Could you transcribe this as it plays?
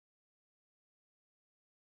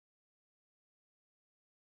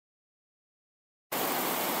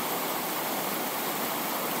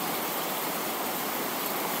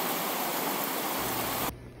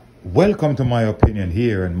Welcome to My Opinion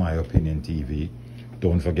here in My Opinion TV.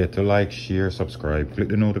 Don't forget to like, share, subscribe, click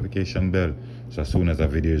the notification bell so as soon as a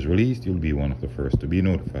video is released, you'll be one of the first to be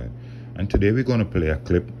notified. And today we're going to play a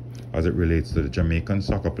clip as it relates to the Jamaican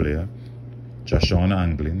soccer player, Jamaican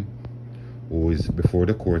Anglin, who is before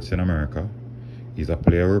the courts in America. He's a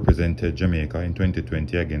player who represented Jamaica in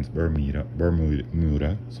 2020 against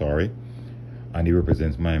Bermuda, and he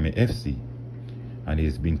represents Miami FC. And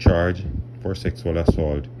he's been charged for sexual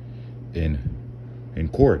assault in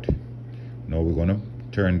court. Now we're going to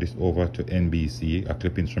turn this over to NBC, a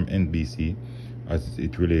clippings from NBC, as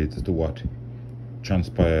it relates to what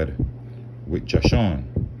transpired with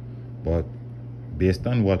Jamaican. But based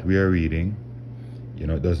on what we are reading,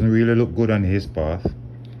 it doesn't really look good on his path.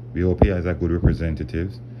 We hope he has a good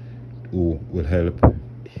representative who will help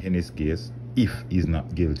in his case if he's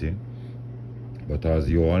not guilty. But as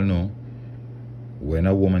you all know, when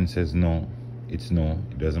a woman says no, it's no.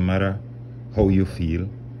 It doesn't matter how you feel.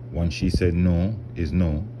 Once she said no is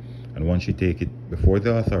no, and once you take it before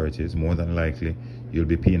the authorities, more than likely you'll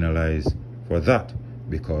be penalized for that,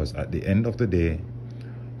 because at the end of the day,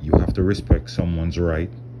 you have to respect someone's right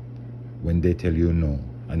when they tell you no.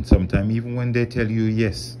 And sometimes even when they tell you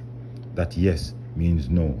yes, that yes means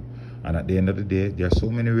no. And at the end of the day, there are so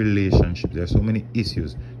many relationships, there are so many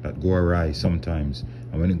issues that go awry sometimes.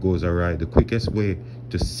 And when it goes awry, the quickest way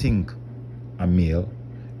to sink a male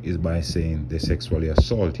is by saying they sexually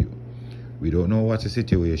assault you. We don't know what's the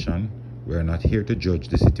situation. We're not here to judge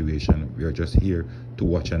the situation. We are just here to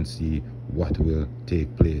watch and see what will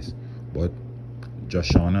take place. But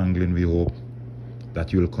Jamaican Anglin, we hope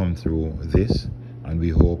that you'll come through this, and we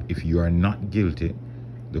hope if you are not guilty,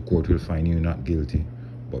 the court will find you not guilty.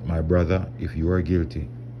 But my brother, if you are guilty,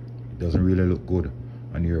 it doesn't really look good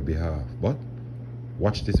on your behalf. But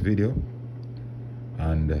watch this video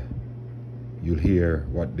and you'll hear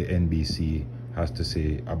what the NBC has to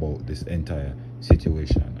say about this entire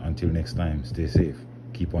situation. Until next time, stay safe.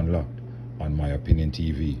 Keep on locked on My Opinion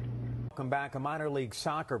TV. Welcome back. A minor league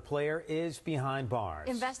soccer player is behind bars.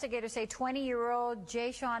 Investigators say 20-year-old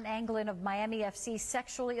Jamaican Anglin of Miami FC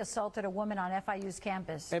sexually assaulted a woman on FIU's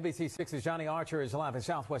campus. NBC6's Johnny Archer is live in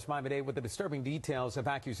Southwest Miami-Dade with the disturbing details of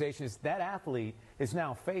accusations that athlete is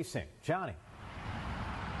now facing. Johnny.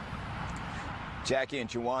 Jackie and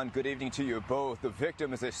Juwan, good evening to you both. The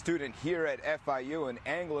victim is a student here at FIU, and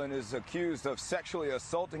Anglin is accused of sexually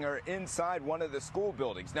assaulting her inside one of the school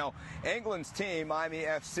buildings. Now, Anglin's team, Miami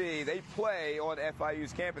FC, they play on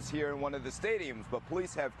FIU's campus here in one of the stadiums, but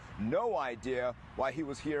police have no idea why he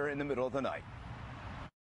was here in the middle of the night.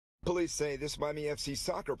 Police say this Miami FC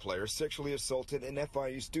soccer player sexually assaulted an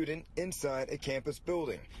FIU student inside a campus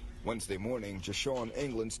building. Wednesday morning, Jamaican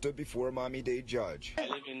Anglin stood before a Miami-Dade judge. I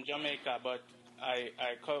live in Jamaica, but I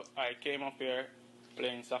came up here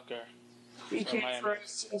playing soccer. You came for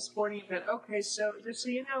a sporting event. Okay, so just so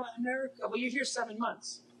you know, in America, well, you're here 7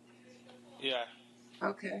 months. Yeah.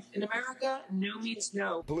 Okay. In America, no means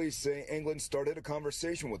no. Police say Anglin started a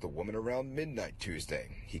conversation with a woman around midnight Tuesday.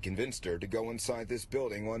 He convinced her to go inside this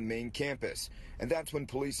building on main campus. And that's when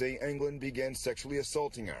police say Anglin began sexually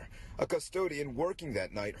assaulting her. A custodian working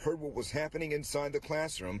that night heard what was happening inside the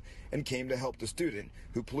classroom and came to help the student,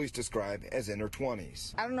 who police describe as in her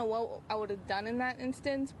 20s. I don't know what I would have done in that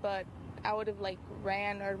instance, but I would have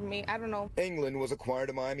ran or I don't know. Anglin was acquired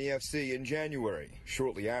to Miami FC in January.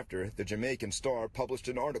 Shortly after, the Jamaican star published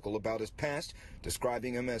an article about his past,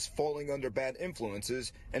 describing him as falling under bad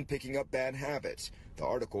influences and picking up bad habits. The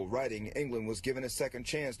article writing Anglin was given a second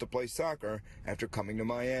chance to play soccer after coming to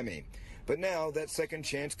Miami. But now that second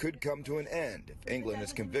chance could come to an end if Anglin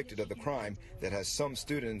is convicted of the crime that has some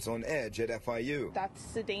students on edge at FIU.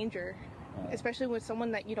 That's the danger, especially with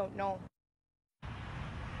someone that you don't know.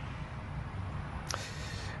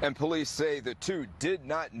 And police say the two did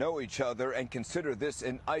not know each other and consider this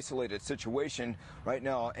an isolated situation. Right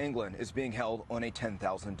now, Anglin is being held on a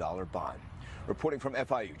 $10,000 bond. Reporting from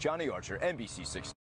FIU, Johnny Archer, NBC6.